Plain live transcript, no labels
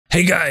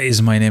Hey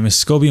guys, my name is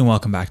Scoby and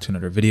welcome back to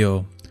another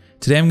video.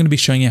 Today I'm going to be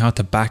showing you how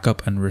to back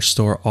up and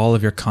restore all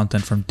of your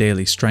content from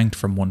Daily Strength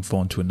from one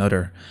phone to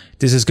another.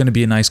 This is going to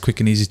be a nice, quick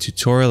and easy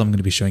tutorial. I'm going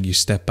to be showing you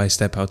step by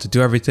step how to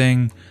do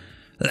everything.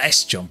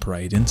 Let's jump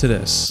right into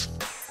this.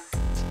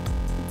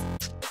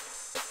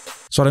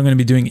 So what I'm going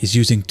to be doing is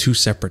using two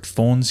separate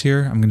phones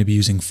here. I'm going to be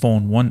using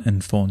phone 1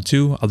 and phone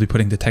 2. I'll be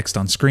putting the text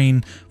on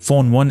screen.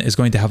 Phone 1 is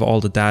going to have all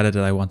the data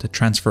that I want to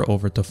transfer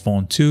over to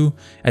phone 2.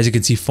 As you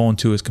can see, phone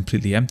 2 is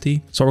completely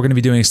empty. So what we're going to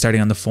be doing is starting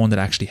on the phone that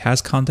actually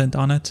has content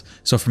on it.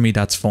 So for me,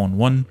 that's phone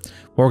 1.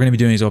 What we're going to be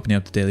doing is opening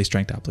up the Daily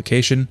Strength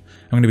application.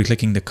 I'm going to be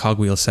clicking the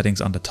cogwheel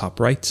settings on the top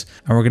right,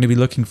 and we're going to be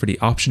looking for the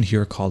option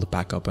here called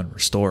Backup and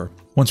Restore.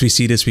 Once we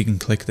see this, we can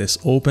click this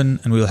open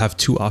and we'll have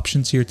two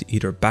options here to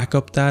either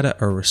backup data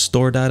or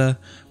restore data.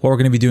 What we're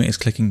going to be doing is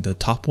clicking the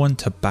top one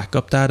to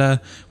backup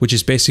data, which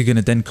is basically going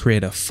to then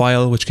create a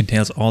file which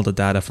contains all the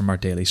data from our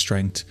Daily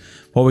Strength.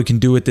 What we can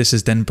do with this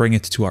is then bring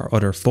it to our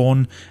other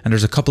phone, and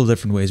there's a couple of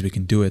different ways we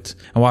can do it.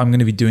 And what I'm going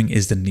to be doing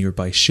is the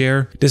nearby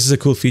share. This is a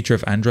cool feature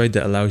of Android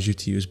that allows you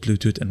to use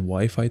Bluetooth and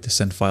Wi-Fi to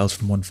send files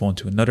from one phone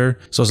to another.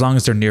 So as long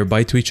as they're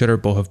nearby to each other,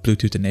 both have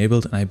Bluetooth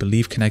enabled and I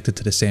believe connected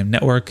to the same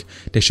network,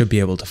 they should be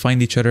able to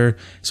find each other.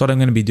 So what I'm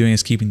going to be doing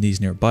is keeping these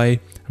nearby.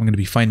 I'm going to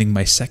be finding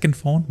my second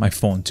phone, my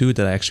phone 2,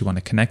 that I actually want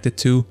to connect it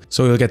to.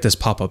 So you'll get this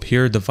pop-up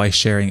here, device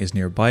sharing is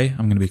nearby.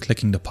 I'm going to be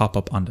clicking the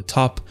pop-up on the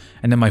top,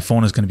 and then my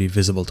phone is going to be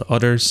visible to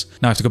others.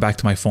 Now I have to go back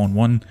to my phone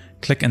 1,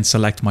 click and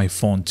select my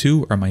phone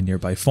 2 or my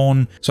nearby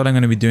phone. So what I'm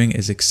going to be doing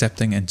is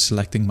accepting and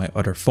selecting my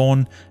other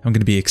phone. I'm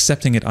going to be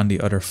accepting it on the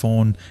other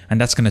phone,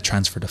 and that's going to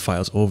transfer the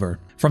files over.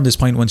 From this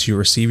point, once you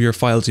receive your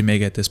files, you may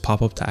get this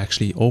pop-up to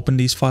actually open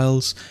these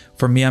files.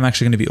 For me, I'm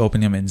actually going to be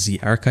opening them in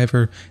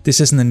Z-Archiver. This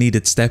isn't a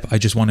needed step. I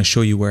just want to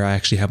show you where I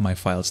actually have my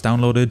files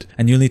downloaded,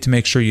 and you'll need to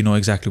make sure you know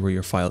exactly where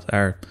your files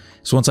are.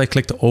 So once I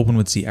click to open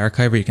with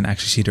Z-Archiver, you can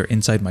actually see they're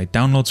inside my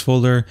downloads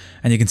folder,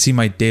 and you can see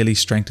my daily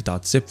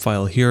strength.zip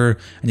file here,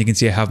 and you can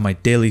see I have my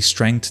daily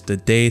strength, the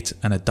date,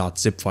 and a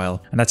 .zip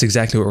file, and that's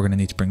exactly what we're going to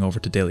need to bring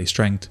over to Daily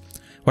Strength.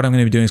 What I'm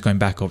going to be doing is going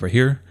back over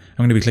here.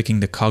 I'm going to be clicking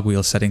the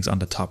cogwheel settings on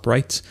the top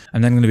right.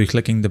 I'm then going to be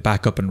clicking the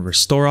backup and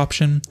restore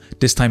option.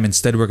 This time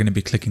instead we're going to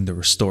be clicking the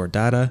restore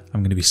data.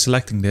 I'm going to be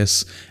selecting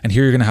this, and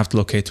here you're going to have to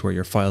locate to where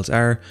your files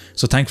are.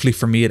 So thankfully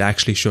for me, it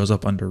actually shows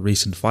up under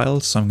recent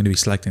files. So I'm going to be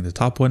selecting the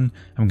top one.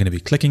 I'm going to be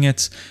clicking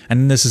it,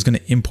 and then this is going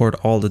to import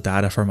all the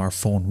data from our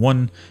phone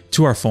 1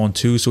 to our phone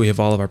 2. So we have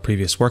all of our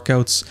previous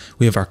workouts,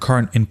 we have our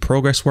current in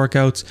progress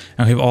workouts,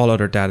 and we have all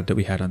other data that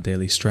we had on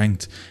Daily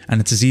Strength. And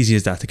it's as easy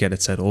as that to get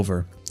it set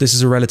over. This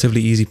is a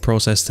relatively easy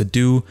process to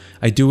do.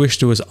 I do wish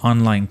there was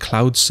online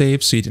cloud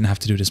save so you didn't have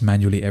to do this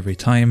manually every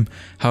time.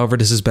 However,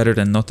 this is better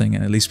than nothing,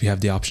 and at least we have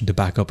the option to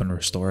back up and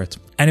restore it.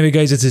 Anyway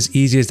guys, it's as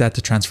easy as that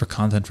to transfer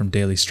content from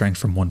Daily Strength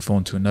from one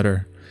phone to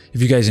another.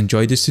 If you guys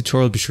enjoyed this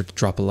tutorial, be sure to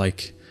drop a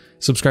like.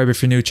 Subscribe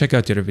if you're new, check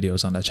out the other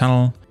videos on that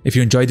channel. If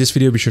you enjoyed this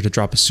video, be sure to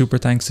drop a super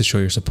thanks to show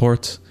your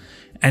support.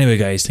 Anyway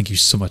guys, thank you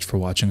so much for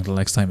watching. Until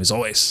next time, as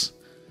always,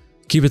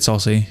 keep it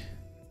saucy.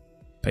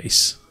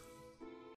 Peace.